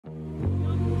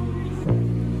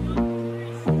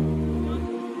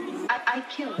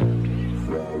An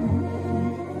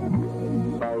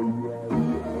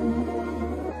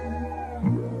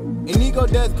ego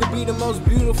death could be the most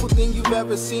beautiful thing you've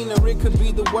ever seen, or it could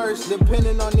be the worst,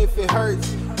 depending on if it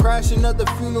hurts. Crash another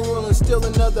funeral and steal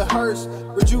another hearse.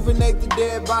 Rejuvenate the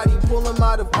dead body, pull him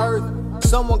out of earth.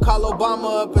 Someone call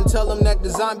Obama up and tell him that the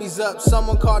zombie's up.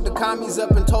 Someone called the commies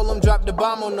up and told him drop the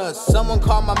bomb on us. Someone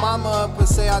called my mama up and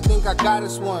say I think I got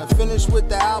us one. Finished with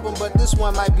the album, but this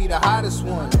one might be the hottest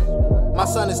one. My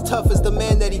son is tough as the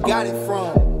man that he got it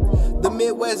from. The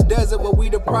Midwest desert, what we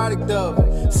the product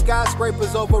of.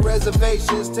 Skyscrapers over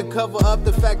reservations to cover up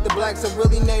the fact that blacks are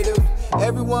really native.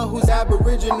 Everyone who's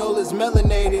aboriginal is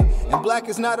melanated, and black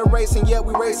is not a race, and yet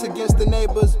we race against the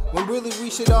neighbors. When really we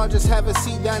should all just have a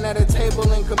seat down at a table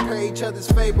and compare each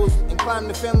other's fables, and climb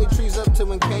the family trees up to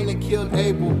when Cain had killed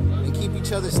Abel, and keep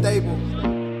each other stable.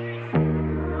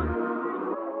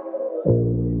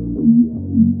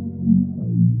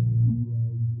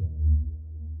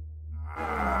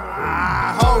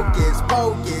 Hocus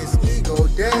pocus, ego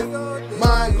death.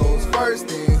 Mine goes first,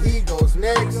 then he goes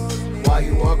next. Why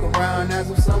you walk around as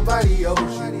if somebody owes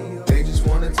you? They just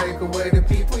wanna take away the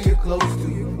people you're close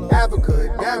to.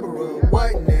 Abracadabra,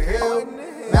 what in the hell?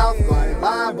 Mouth gonna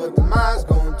lie, but the mind's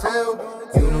gonna tell.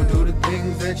 You don't do the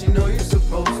things that you know you're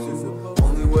supposed to.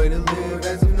 Only way to live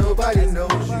as if nobody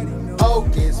knows you.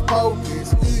 Hocus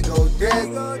pocus, ego death.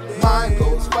 Mine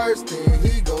goes first, then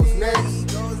he goes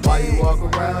next. Why you walk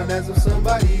around as if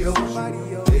somebody owes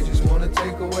you? They just wanna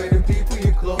take away the people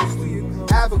you're close to.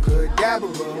 Abracadabra,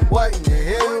 what in the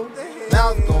hell?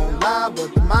 Mouth gon' lie,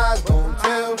 but the mind